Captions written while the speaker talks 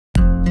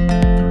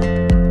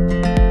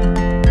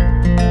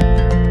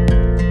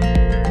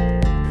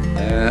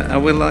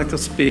would like to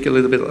speak a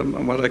little bit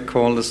about what I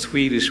call the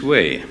Swedish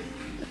way.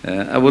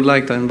 I would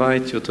like to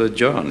invite you to a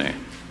journey,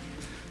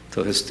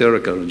 to a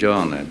historical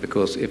journey,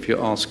 because if you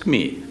ask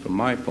me, from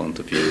my point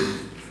of view,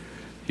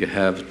 you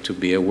have to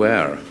be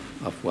aware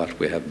of what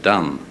we have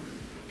done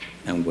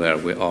and where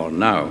we are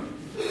now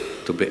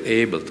to be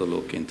able to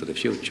look into the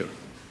future.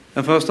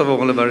 And first of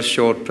all, a very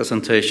short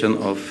presentation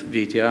of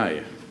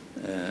VTI.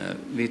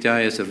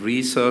 VTI is a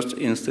research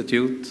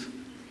institute,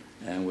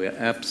 and we are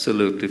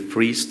absolutely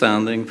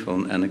freestanding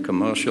from any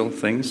commercial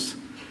things.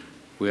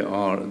 We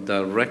are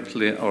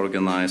directly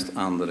organized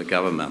under the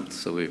government,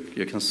 so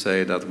you can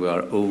say that we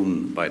are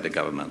owned by the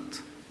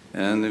government.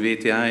 And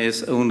VTI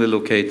is only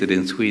located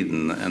in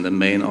Sweden, and the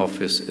main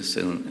office is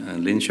in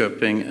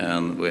Linköping,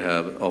 and we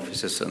have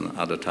offices in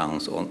other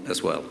towns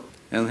as well.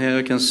 And here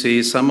you can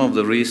see some of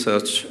the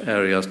research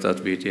areas that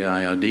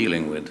VTI are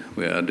dealing with.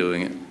 We are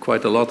doing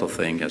quite a lot of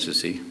things, as you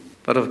see.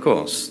 But of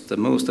course, the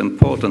most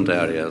important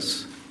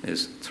areas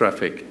is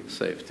traffic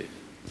safety.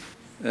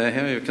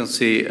 Here you can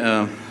see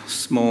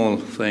small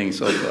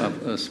things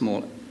of a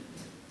small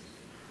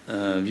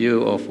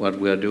view of what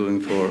we are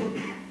doing for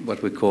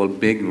what we call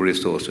big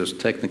resources,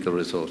 technical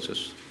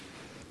resources.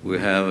 We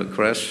have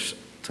crash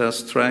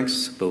test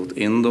tracks, both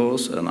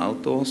indoors and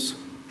outdoors.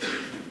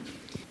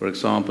 For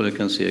example, you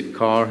can see a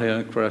car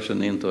here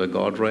crashing into a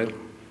guardrail.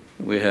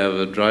 We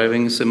have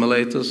driving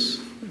simulators.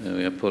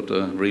 We have put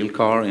a real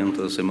car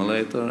into a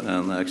simulator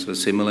and actually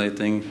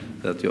simulating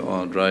that you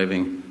are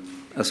driving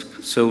as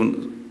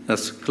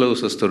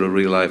closest to the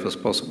real life as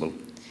possible.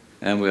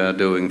 And we are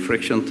doing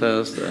friction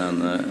tests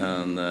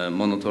and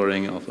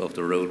monitoring of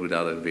the road with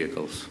other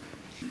vehicles.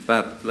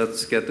 But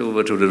let's get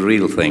over to the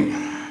real thing.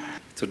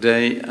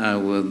 Today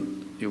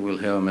you will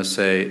hear me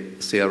say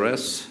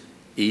CRS,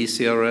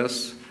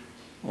 ECRS,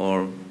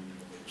 or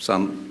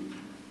some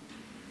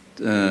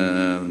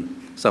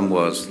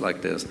words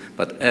like this,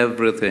 but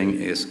everything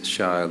is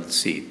child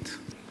seat.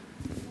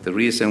 The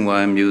reason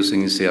why I'm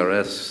using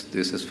CRS,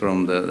 this is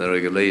from the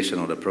regulation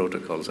or the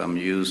protocols. I'm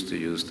used to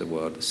use the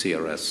word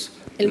CRS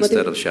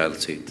instead of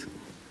child seat.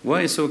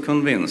 Why so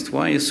convinced?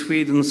 Why is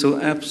Sweden so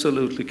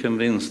absolutely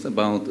convinced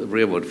about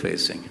rearward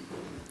facing?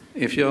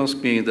 If you ask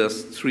me,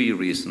 there's three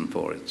reasons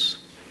for it.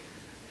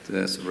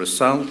 There's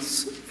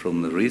results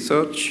from the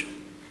research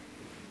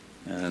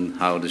and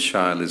how the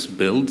child is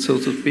built, so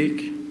to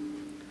speak.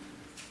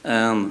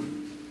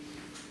 And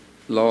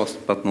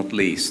last but not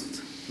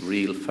least,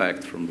 real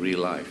fact from real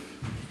life.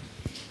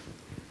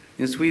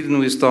 In Sweden,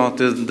 we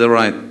started the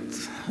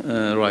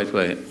right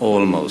way,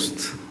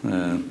 almost.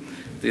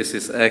 This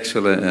is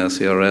actually a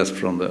CRS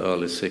from the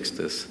early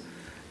 60s.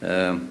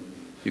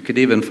 You could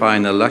even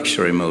find a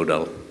luxury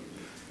model,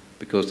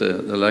 because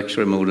the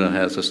luxury model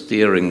has a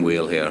steering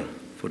wheel here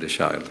for the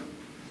child.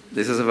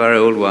 This is a very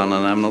old one,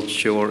 and I'm not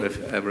sure if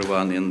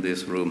everyone in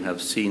this room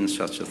have seen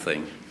such a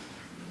thing.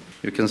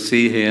 You can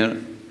see here,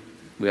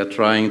 we are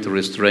trying to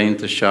restrain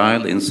the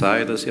child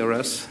inside the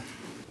CRS.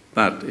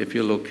 But if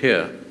you look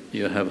here,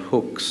 you have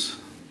hooks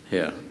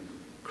here,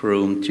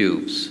 chrome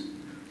tubes.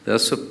 They're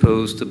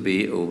supposed to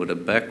be over the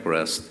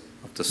backrest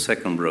of the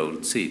second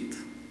row seat.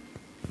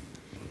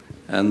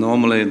 And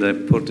normally they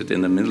put it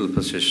in the middle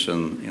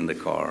position in the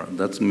car.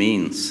 That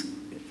means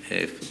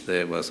if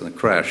there was a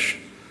crash,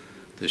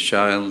 the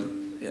child,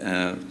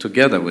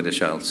 together with the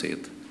child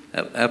seat,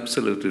 have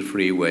absolutely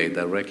free way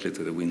directly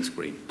to the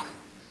windscreen.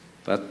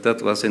 But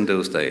that was in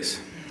those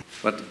days.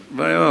 But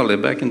very early,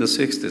 back in the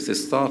 60s, it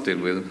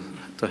started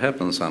to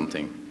happen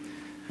something.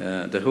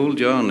 The whole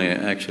journey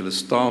actually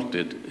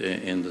started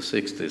in the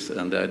 60s,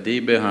 and the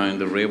idea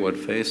behind the rearward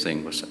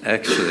facing was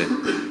actually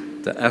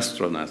the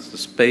astronauts, the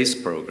space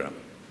program.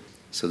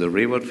 So the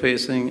rearward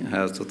facing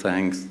has to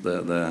thank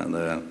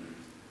the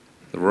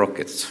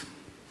rockets.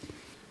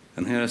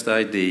 And here's the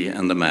idea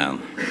and the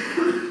man.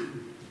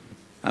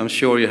 I'm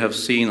sure you have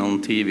seen on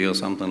TV or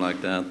something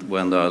like that,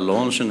 when they are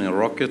launching a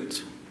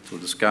rocket to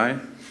the sky,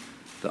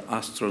 the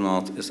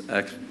astronaut is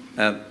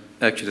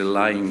actually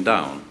lying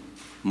down,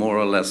 more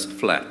or less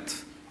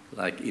flat,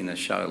 like in a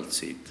child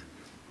seat,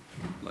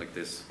 like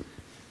this.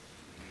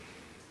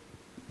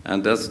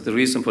 And that's the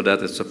reason for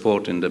that is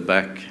supporting the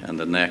back and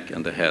the neck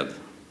and the head.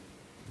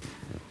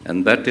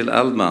 And Bertil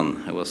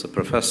Aldman, who was a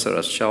professor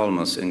at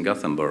Chalmers in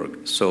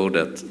Gothenburg, saw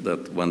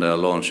that when they are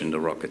launching the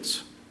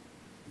rockets.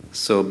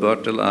 So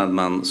Bertil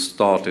Aldman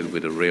started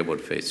with the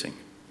rearward facing.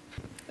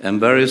 And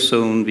very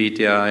soon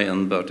VTI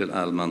and Bertil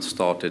Aldman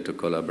started to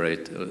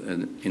collaborate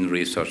in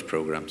research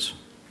programs.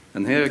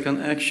 And here you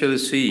can actually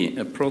see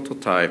a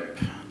prototype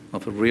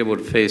of a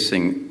rearward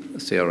facing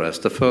CRS,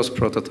 the first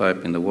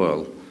prototype in the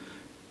world.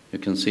 You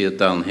can see it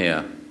down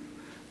here.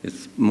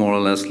 It's more or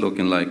less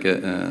looking like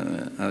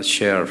a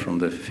chair from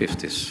the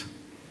 50s.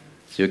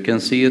 So you can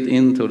see it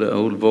into the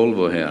old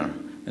Volvo here,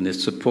 and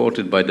it's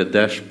supported by the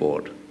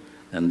dashboard.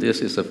 And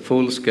this is a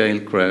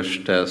full-scale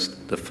crash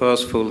test, the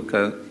first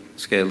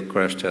full-scale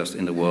crash test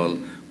in the world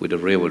with a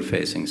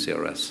rearward-facing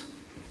CRS.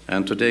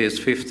 And today is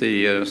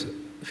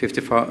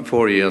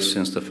 54 years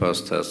since the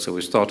first test, so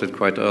we started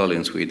quite early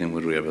in Sweden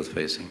with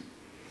rearward-facing.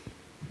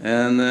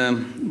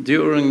 And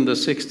during the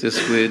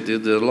 60s, we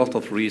did a lot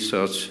of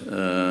research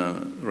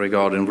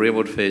regarding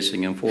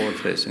rearward-facing and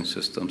forward-facing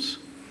systems.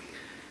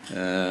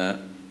 And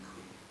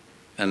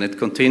it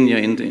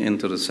continued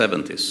into the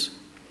 70s.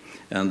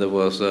 And there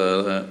was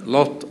a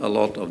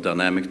lot of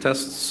dynamic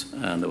tests,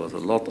 and there was a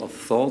lot of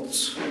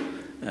thoughts,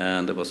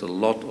 and there was a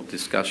lot of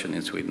discussion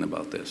in Sweden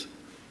about this.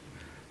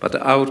 But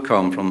the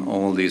outcome from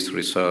all this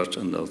research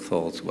and those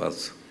thoughts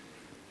was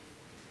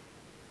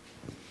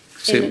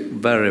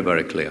very,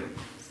 very clear.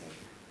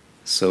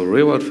 So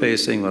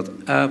rearward-facing was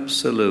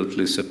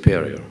absolutely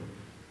superior.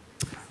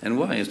 And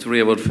why is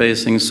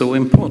rearward-facing so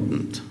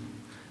important?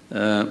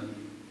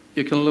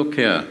 You can look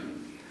here.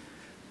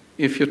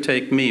 If you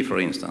take me, for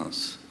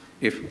instance,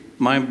 if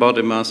my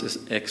body mass is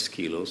X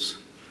kilos,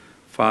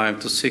 5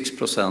 to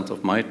 6%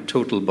 of my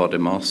total body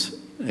mass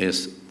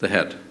is the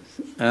head.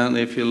 And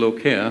if you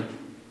look here,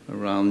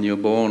 around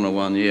newborn or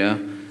 1 year,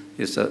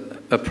 is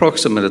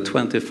approximately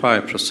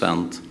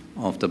 25%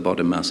 of the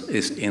body mass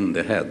is in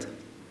the head.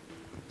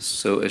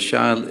 So a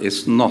child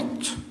is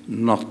not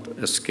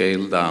a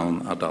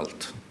scaled-down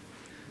adult.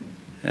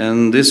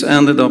 And this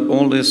ended up,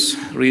 all this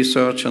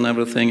research and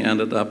everything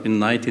ended up in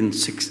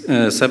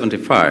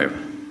 1975.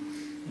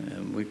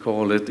 We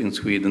call it in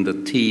Sweden the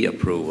T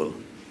approval.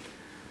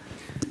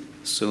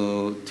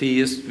 So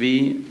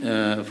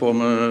TSV,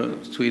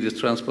 former Swedish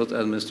Transport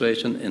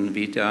Administration, and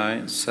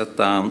VTI sat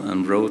down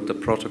and wrote the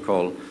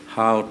protocol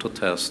how to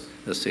test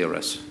the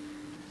CRS.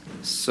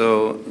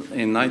 So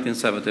in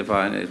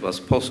 1975 it was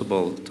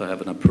possible to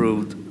have an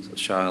approved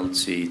child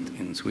seat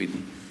in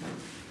Sweden.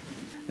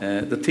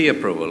 The T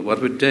approval, what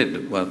we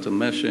did was to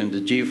measure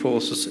the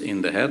G-forces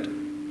in the head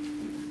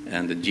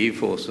and the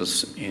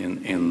G-forces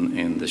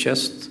in the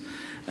chest.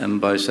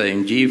 And by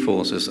saying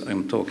G-forces,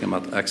 I'm talking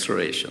about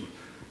acceleration.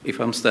 If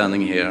I'm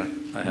standing here,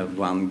 I have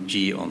 1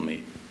 G on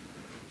me.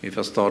 If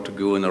I start to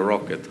go in a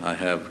rocket, I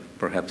have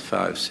perhaps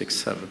 5, 6,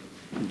 7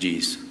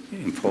 Gs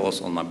in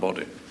force on my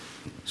body.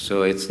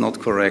 So it's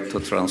not correct to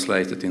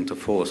translate it into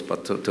force,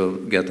 but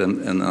to get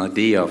an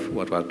idea of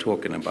what we're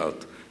talking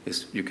about,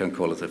 you can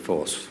call it a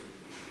force.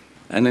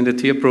 And in the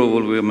T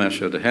approval, we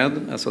measure the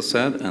head, as I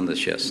said, and the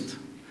chest.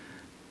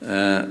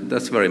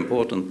 That's very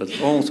important, but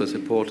also it's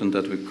important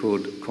that we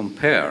could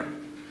compare.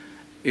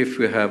 If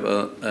we have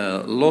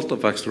a lot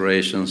of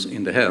accelerations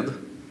in the head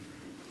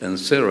and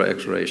 0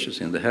 accelerations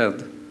in the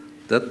head,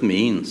 that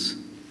means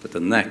that the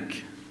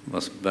neck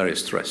was very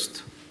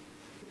stressed.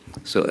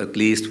 So at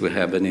least we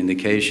have an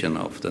indication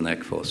of the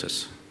neck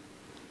forces.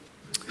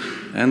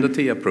 And the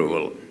T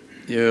approval.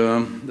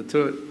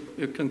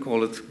 You can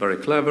call it very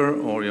clever,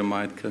 or you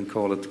can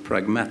call it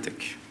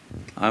pragmatic.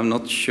 I'm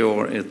not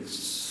sure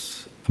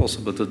it's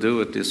possible to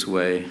do it this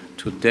way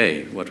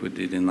today, what we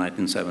did in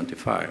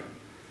 1975.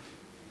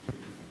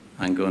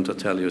 I'm going to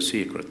tell you a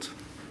secret.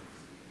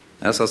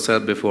 As I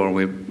said before,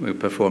 we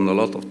performed a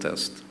lot of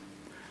tests.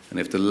 And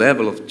if the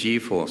level of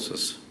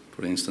G-forces,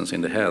 for instance,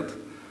 in the head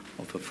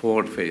of a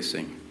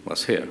forward-facing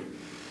was here,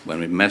 when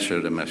we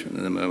measured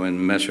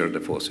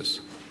the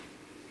forces.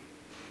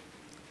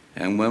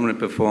 And when we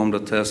performed the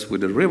test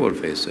with the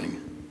rearward-facing,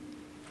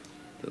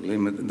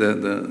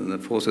 the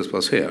forces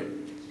was here.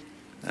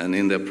 And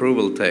in the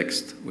approval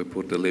text, we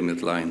put the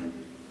limit line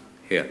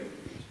here.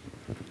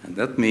 And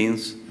that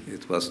means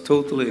it was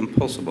totally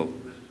impossible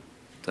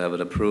to have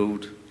an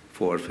approved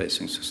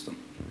forward-facing system.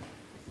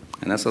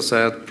 And as I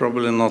said,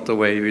 probably not the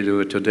way we do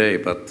it today,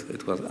 but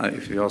it was,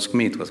 if you ask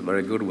me, it was a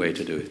very good way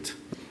to do it.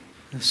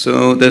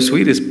 So the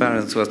Swedish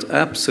parents was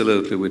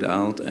absolutely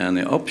without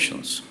any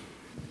options.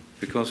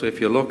 Because if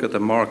you look at the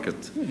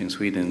market in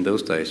Sweden in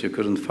those days, you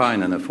couldn't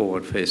find any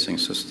forward-facing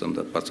system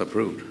that was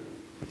approved.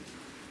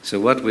 So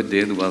what we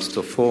did was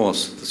to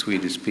force the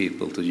Swedish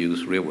people to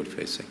use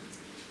rearward-facing.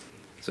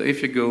 So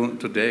if you go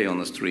today on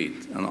the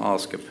street and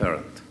ask a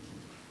parent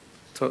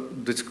to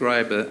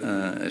describe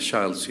a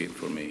child seat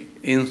for me,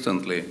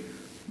 instantly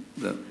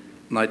the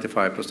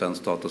 95%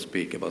 start to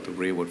speak about the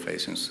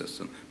rearward-facing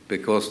system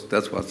because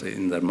that's what's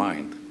in their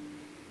mind.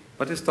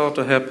 But it started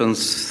to happen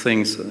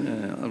things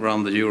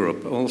around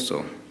Europe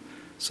also.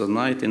 So in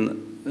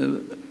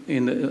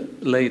the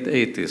late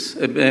 80s,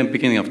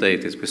 beginning of the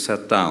 80s, we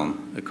sat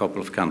down a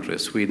couple of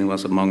countries. Sweden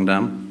was among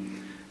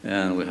them,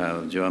 and we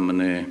have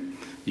Germany,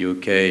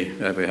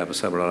 UK, we have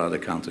several other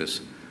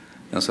countries,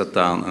 and sat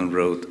down and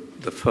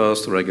wrote the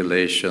first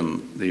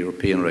regulation, the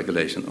European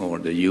regulation or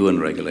the UN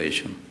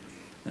regulation,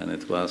 and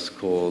it was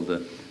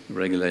called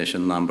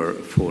regulation number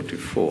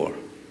 44.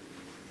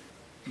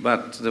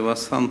 But there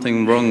was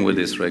something wrong with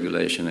this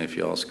regulation, if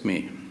you ask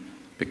me,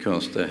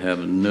 because they have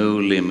no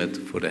limit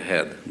for the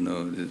head.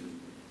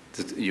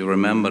 You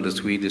remember the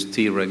Swedish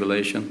T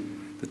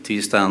regulation, the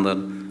T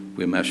standard,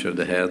 we measure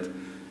the head.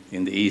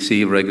 In the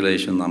EC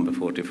regulation number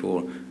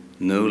 44,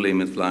 no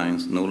limit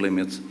lines, no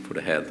limits for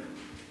the head.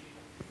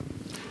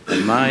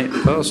 And my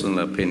personal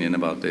opinion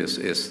about this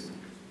is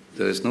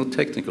there is no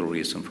technical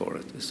reason for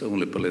it, it's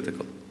only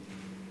political.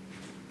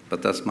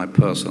 But that's my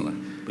personal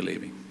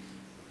believing.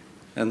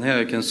 And here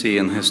you can see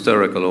in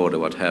historical order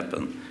what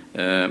happened.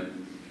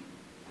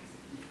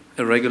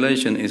 a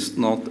regulation is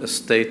not a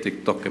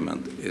static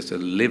document, it's a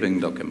living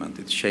document.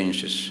 It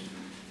changes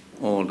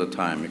all the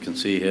time. You can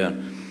see here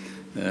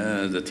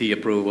the T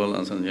approval,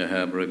 and then you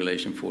have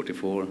regulation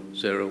 44,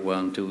 0,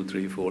 1, 2,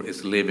 3, 4.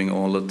 It's living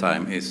all the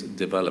time, it's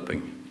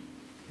developing.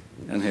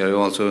 And here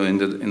also in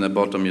the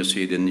bottom you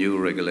see the new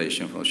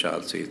regulation for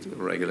child seat,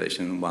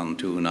 regulation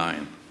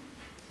 129.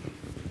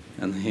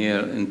 And here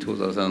in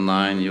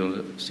 2009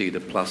 you'll see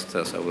the plus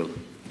test.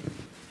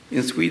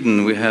 In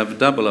Sweden we have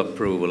double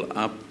approval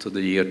up to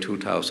the year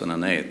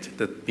 2008.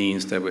 That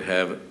means that we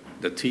have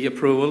the T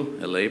approval,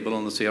 a label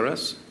on the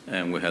CRS,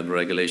 and we had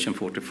regulation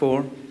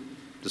 44,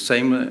 the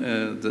same,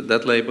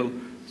 that label.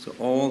 So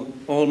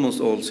almost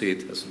all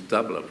seat has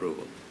double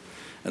approval.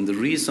 And the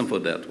reason for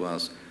that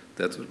was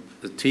that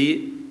the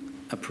T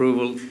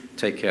approval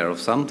take care of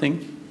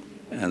something,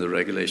 and the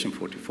regulation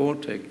 44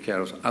 take care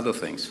of other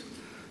things.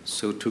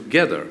 So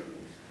together,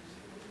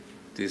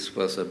 this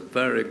was a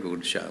very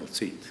good child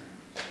seat.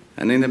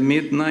 And in the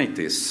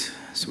mid-90s,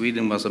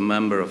 Sweden was a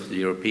member of the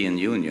European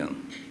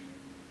Union.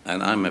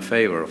 And I'm in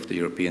favor of the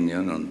European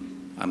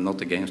Union. I'm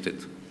not against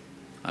it.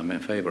 I'm in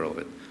favor of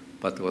it.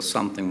 But there was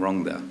something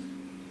wrong there.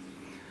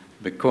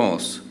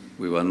 Because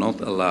we were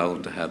not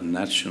allowed to have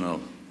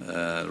national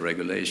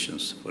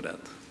regulations for that.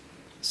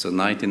 So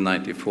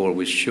 1994,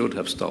 we should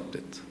have stopped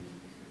it.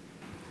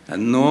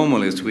 And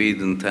normally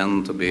Sweden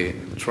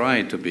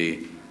try to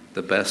be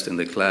the best in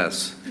the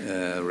class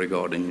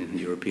regarding the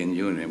European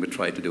Union. We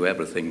try to do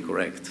everything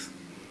correct.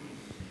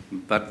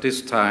 But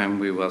this time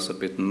we was a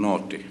bit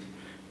naughty.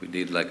 We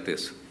did like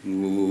this.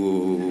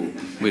 Ooh,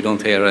 we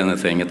don't hear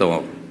anything at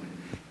all.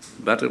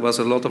 But it was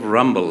a lot of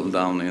rumble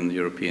down in the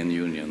European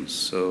Union.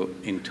 So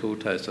in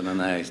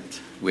 2008,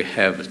 we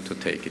have to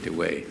take it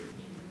away.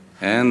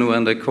 And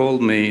when they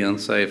called me and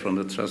say from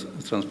the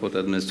Transport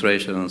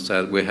Administration and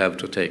said we have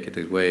to take it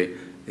away,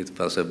 it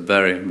was a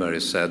very, very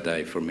sad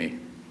day for me.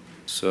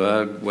 So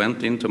I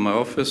went into my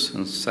office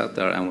and sat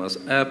there and was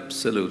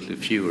absolutely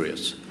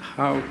furious.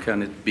 How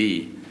can it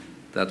be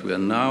that we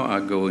now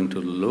are going to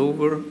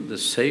lower the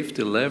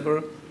safety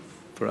level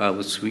for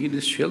our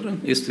Swedish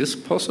children? Is this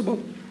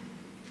possible?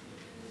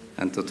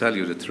 And to tell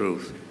you the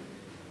truth,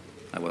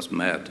 I was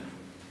mad.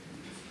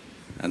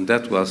 And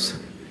that was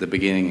the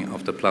beginning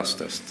of the plus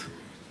test.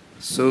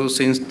 So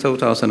since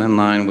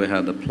 2009 we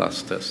had the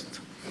plus test.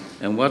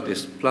 And what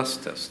is plus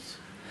test?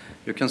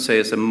 You can say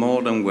it's a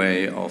modern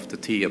way of the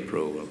T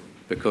approval,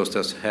 because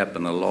that's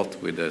happened a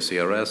lot with the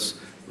CRS,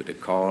 with the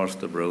cars,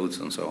 the roads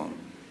and so on.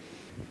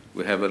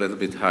 We have a little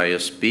bit higher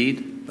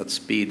speed, but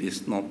speed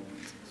is not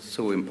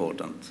so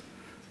important.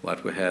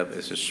 What we have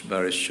is a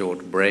very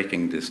short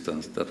braking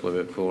distance, that what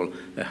we call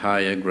a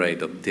higher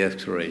grade of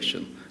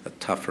deceleration, a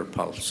tougher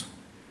pulse.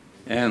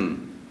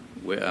 And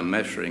we are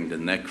measuring the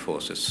neck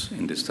forces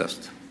in this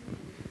test.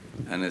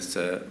 And it's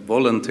a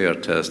volunteer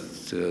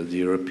test. The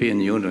European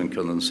Union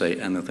couldn't say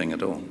anything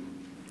at all.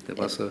 There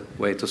was a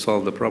way to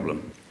solve the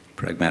problem,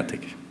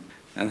 pragmatic.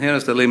 And here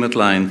is the limit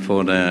line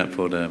for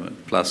the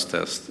plus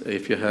test.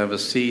 If you have a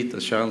seat, a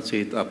child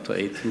seat up to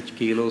 18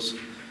 kilos,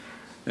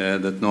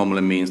 that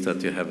normally means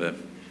that you have a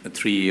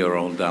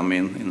 3-year-old dummy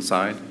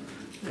inside,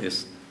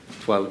 is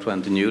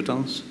 12-20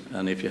 newtons.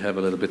 And if you have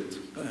a little bit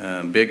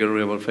bigger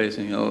rearward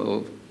facing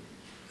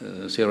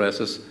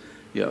CRSs,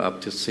 you're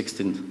up to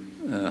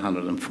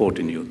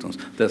 1,640 newtons.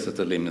 That's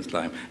the limit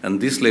line. And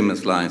this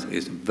limit line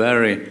is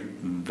very,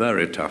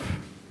 very tough.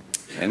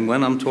 And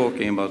when I'm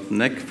talking about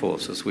neck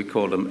forces, we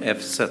call them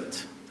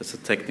FZ. That's a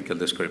technical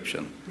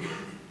description.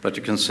 But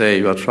you can say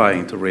you are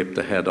trying to rip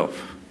the head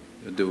off.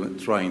 You're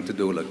trying to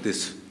do like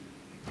this.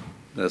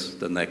 That's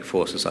the neck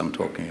forces I'm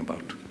talking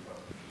about.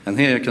 And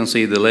here you can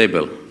see the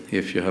label,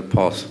 if you have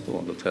passed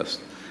all the tests.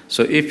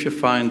 So if you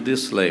find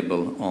this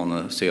label on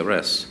a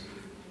CRS,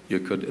 you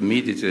could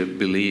immediately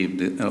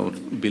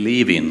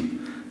believe in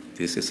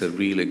this is a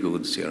really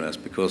good CRS,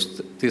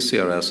 because this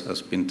CRS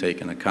has been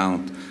taken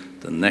account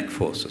the neck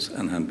forces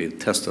and have been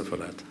tested for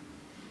that.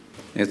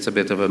 It's a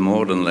bit of a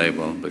modern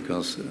label,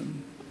 because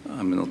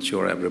I'm not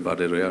sure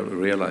everybody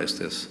realizes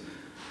this.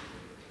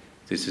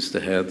 This is the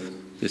head,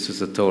 this is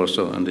the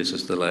torso, and this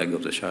is the leg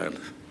of the child.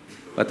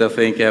 But I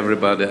think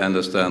everybody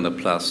understands the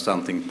plus,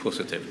 something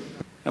positive.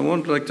 I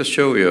would like to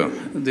show you,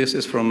 this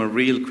is from a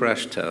real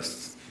crash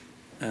test.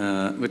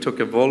 We took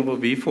a Volvo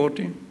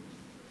V40.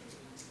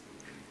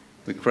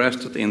 We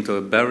crashed it into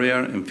a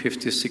barrier in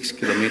 56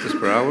 kilometers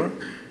per hour.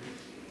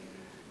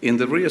 In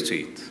the rear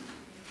seat,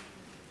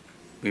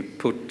 we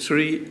put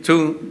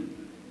two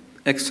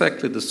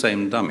exactly the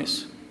same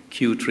dummies,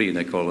 Q3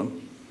 they call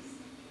them.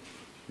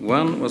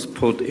 One was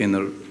put in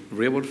a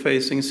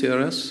rearward-facing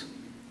CRS,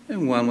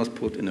 and one was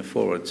put in a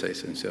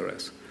forward-facing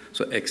CRS.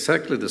 So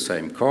exactly the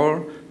same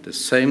car, the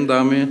same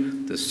dummy,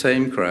 the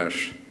same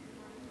crash,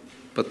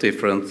 but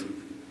different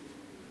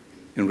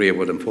in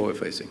rearward and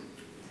forward-facing.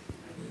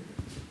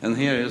 And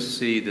here you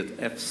see that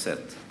FZ,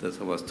 that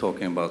I was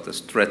talking about, the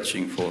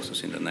stretching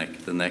forces in the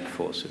neck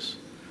forces.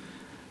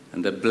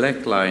 And the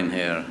black line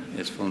here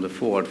is from the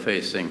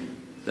forward-facing,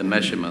 the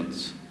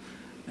measurements.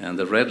 And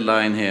the red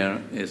line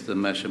here is the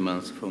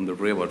measurements from the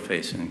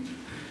rearward-facing.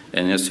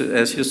 And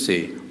as you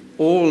see,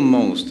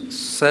 almost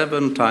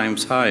 7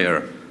 times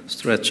higher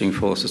stretching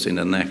forces in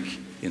the neck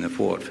in a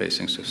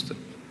forward-facing system.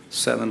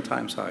 7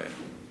 times higher.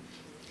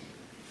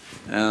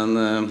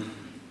 And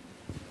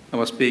I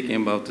was speaking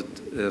about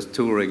there's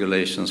 2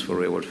 regulations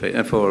for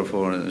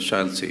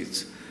child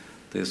seats.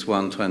 There's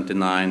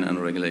 129 and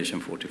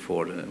regulation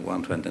 44. The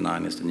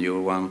 129 is the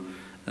newer one,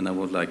 and I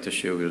would like to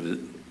show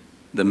you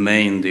the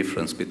main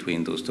difference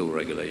between those 2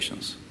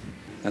 regulations.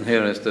 And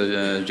here is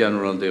the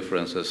general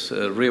differences.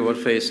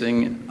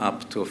 Rearward-facing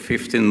up to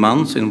 15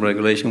 months in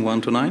regulation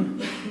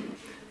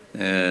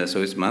 129.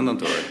 So it's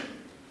mandatory.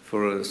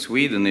 For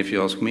Sweden, if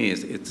you ask me,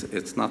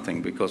 it's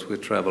nothing, because we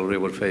travel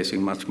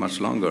rearward-facing much, much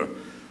longer.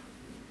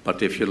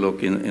 But if you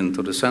look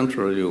into the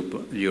Central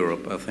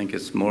Europe, I think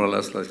it's more or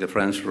less like the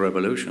French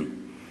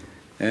Revolution.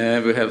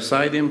 We have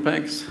side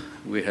impacts,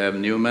 we have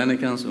new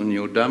mannequins or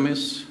new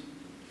dummies,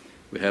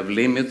 we have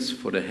limits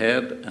for the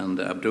head and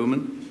the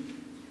abdomen.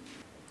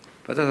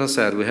 But as I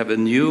said, we have a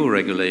new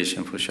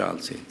regulation for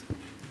child seat.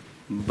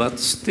 But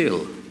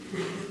still,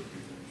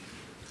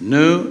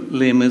 no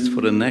limits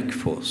for the neck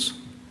force.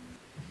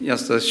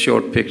 Just a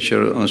short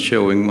picture on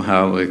showing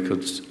how it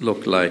could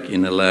look like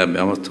in a lab.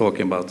 I was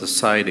talking about the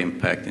side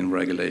impact in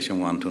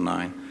regulation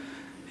 129.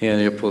 Here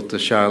you put the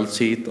child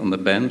seat on the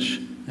bench,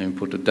 and you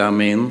put the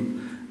dummy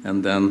in,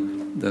 and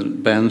then the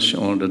bench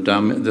or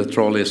the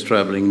trolley is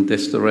traveling in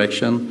this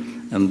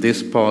direction, and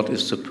this part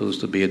is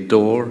supposed to be a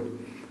door,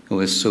 who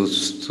is, so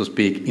to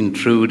speak,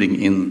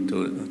 intruding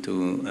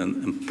into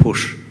and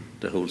push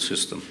the whole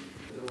system.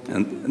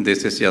 And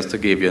this is just to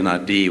give you an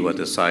idea what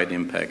the side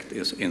impact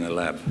is in a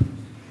lab.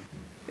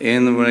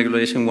 In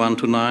regulation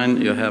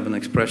 129, you have an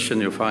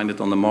expression, you find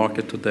it on the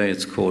market today,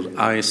 it's called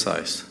eye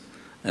size.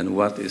 And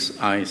what is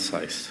eye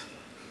size?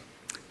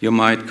 You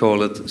might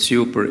call it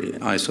super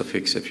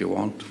isofix if you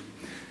want.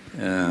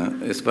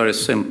 It's very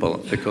simple,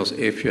 because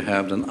if you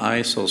have an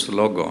ISO's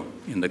logo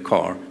in the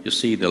car, you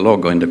see the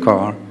logo in the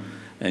car,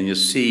 and you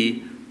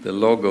see the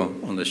logo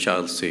on the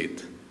child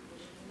seat,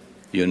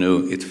 you know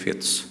it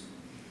fits.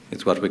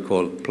 It's what we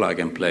call plug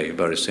and play,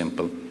 very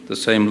simple. The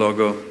same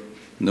logo,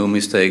 no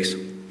mistakes,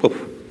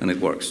 poof, and it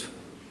works.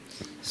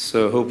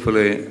 So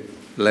hopefully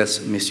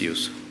less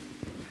misuse.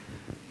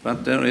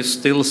 But there is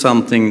still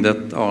something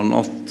that are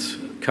not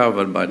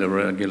covered by the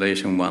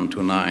regulation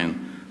 129.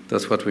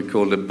 That's what we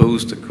call the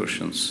booster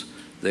cushions.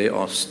 They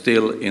are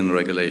still in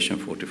regulation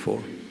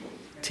 44.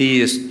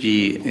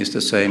 TSG is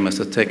the same as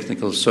the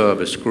technical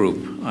service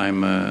group.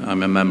 I'm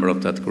a member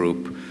of that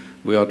group.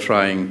 We are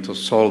trying to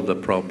solve the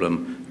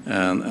problem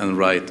and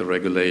write the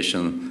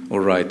regulation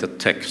or write the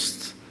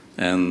text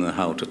and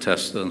how to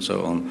test and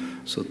so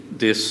on. So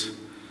this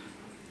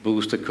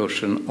booster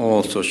cushion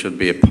also should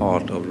be a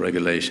part of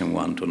regulation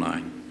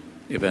 129,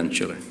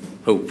 eventually,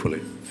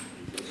 hopefully.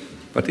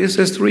 But is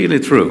this really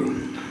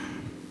true?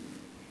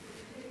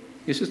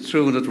 Is it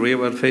true that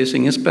rearward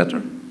facing is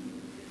better?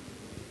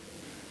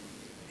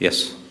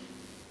 Yes,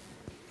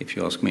 if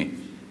you ask me.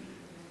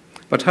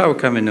 But how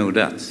can we know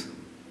that?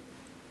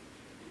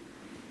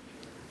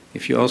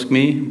 If you ask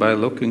me, by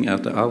looking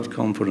at the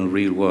outcome for the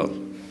real world.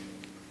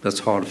 That's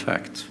hard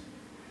fact.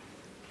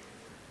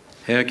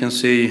 Here you can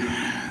see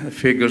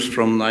figures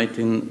from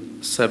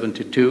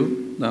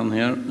 1972 down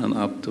here and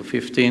up to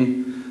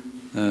 15.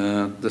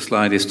 The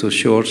slide is too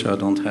short, so I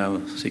don't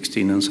have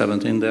 16 and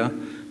 17 there.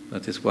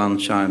 But it's 1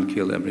 child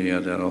killed every year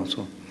there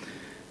also.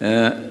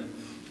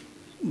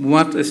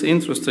 What is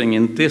interesting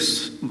in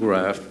this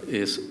graph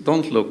is,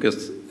 don't look at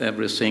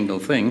every single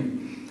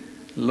thing.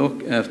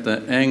 Look at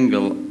the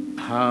angle,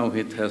 how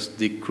it has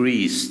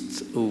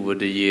decreased over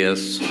the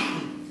years,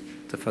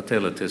 the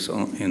fatalities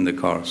in the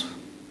cars.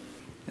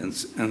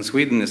 And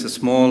Sweden is a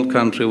small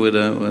country with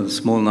a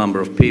small number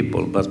of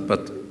people,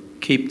 but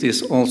keep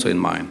this also in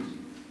mind.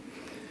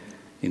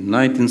 In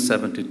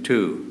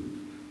 1972,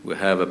 we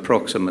have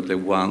approximately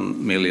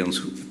 1 million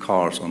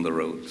cars on the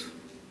road.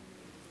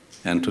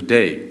 And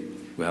today,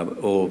 we have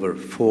over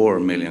 4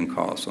 million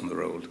cars on the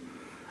road.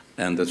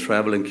 And the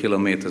traveling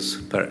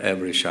kilometers per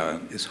every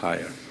child is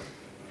higher.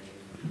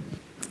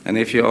 And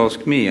if you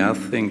ask me, I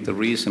think the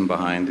reason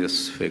behind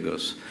these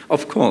figures,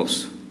 of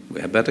course,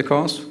 we have better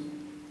cars,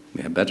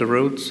 we have better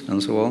roads,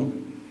 and so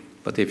on.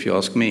 But if you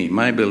ask me,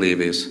 my belief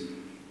is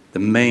the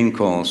main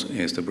cause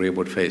is the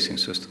rearward-facing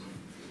system.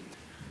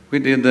 We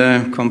did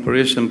a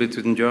comparison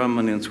between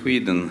Germany and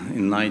Sweden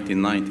in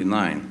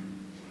 1999.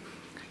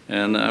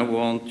 And I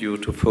want you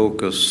to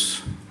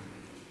focus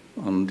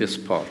on this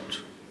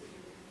part.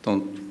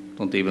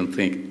 Don't even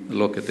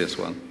look at this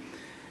one.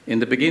 In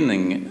the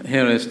beginning,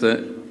 here is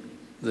the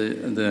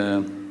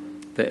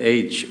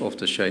age of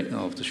the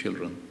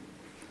children.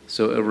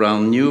 So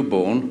around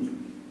newborn,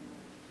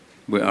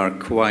 we are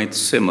quite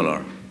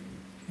similar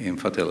in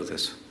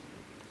fatalities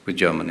with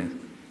Germany.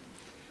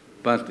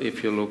 But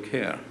if you look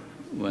here,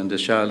 when the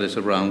child is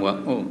around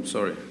 1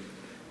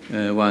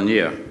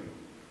 year,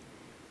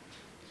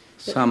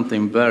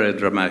 something very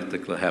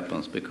dramatically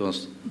happens,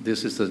 because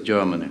this is the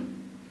Germany.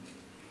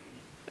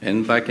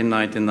 And back in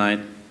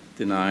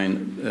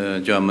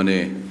 1999,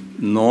 Germany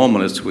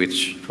normally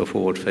switch for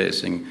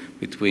forward-facing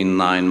between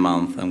 9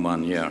 months and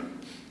 1 year,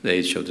 the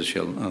age of the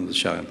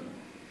child.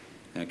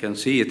 I can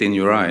see it in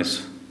your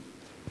eyes.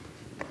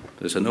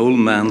 There's an old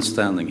man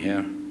standing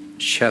here,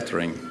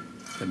 chattering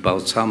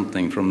about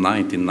something from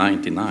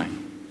 1999.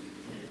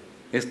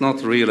 It's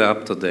not really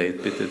up to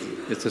date, but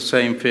it's the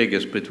same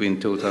figures between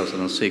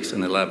 2006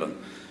 and 11.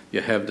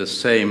 You have the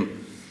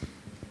same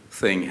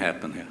thing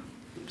happen here.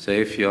 So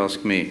if you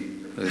ask me,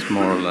 it's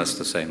more or less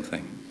the same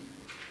thing.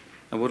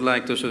 I would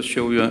like to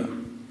show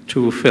you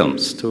 2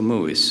 films, 2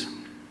 movies.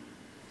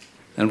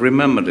 And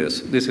remember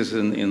this. This is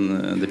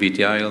in the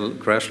VTI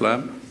crash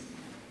lab.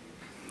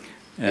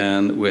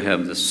 And we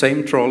have the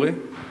same trolley.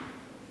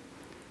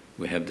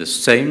 We have the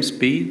same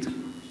speed.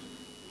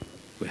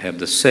 We have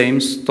the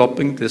same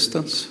stopping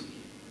distance.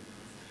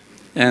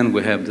 And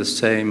we have the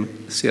same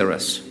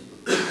CRS.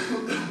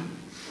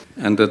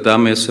 And the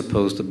dummy is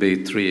supposed to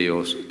be 3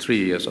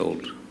 years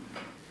old.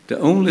 The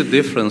only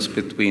difference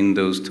between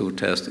those 2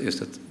 tests is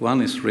that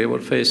one is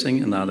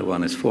rearward-facing, another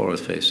one is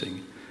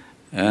forward-facing.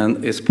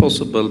 And it's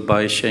possible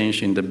by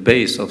changing the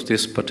base of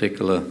this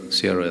particular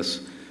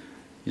CRS.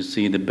 You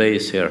see the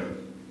base here.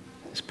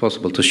 It's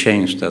possible to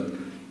change that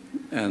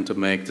and to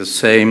make the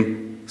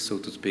same, so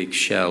to speak,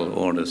 shell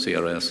or the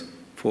CRS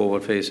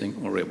forward-facing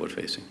or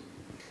rearward-facing.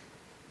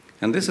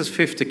 And this is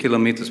 50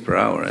 kilometers per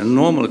hour, a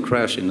normal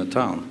crash in a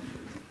town.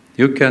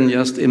 You can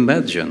just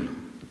imagine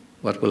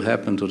what will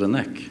happen to the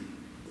neck.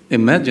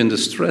 Imagine the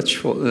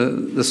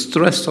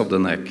stress of the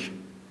neck.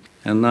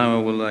 And now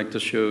I would like to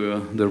show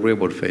you the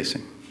rearward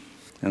facing.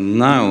 And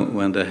now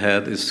when the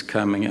head is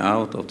coming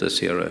out of the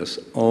CRS,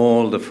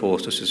 all the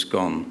forces is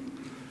gone.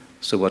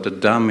 So what the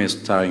dummy is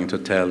trying to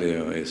tell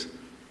you is,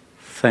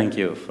 thank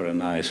you for a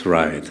nice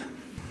ride.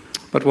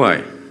 But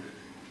why?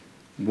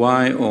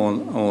 Why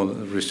all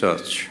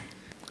research?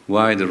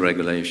 Why the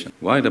regulation?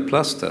 Why the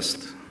plus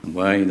test?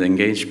 Why the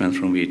engagement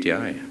from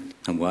VTI?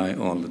 And why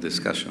all the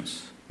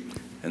discussions?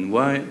 And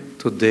why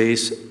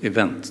today's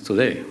event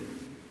today?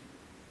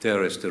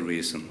 There is the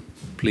reason.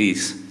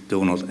 Please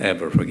do not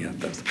ever forget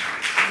that.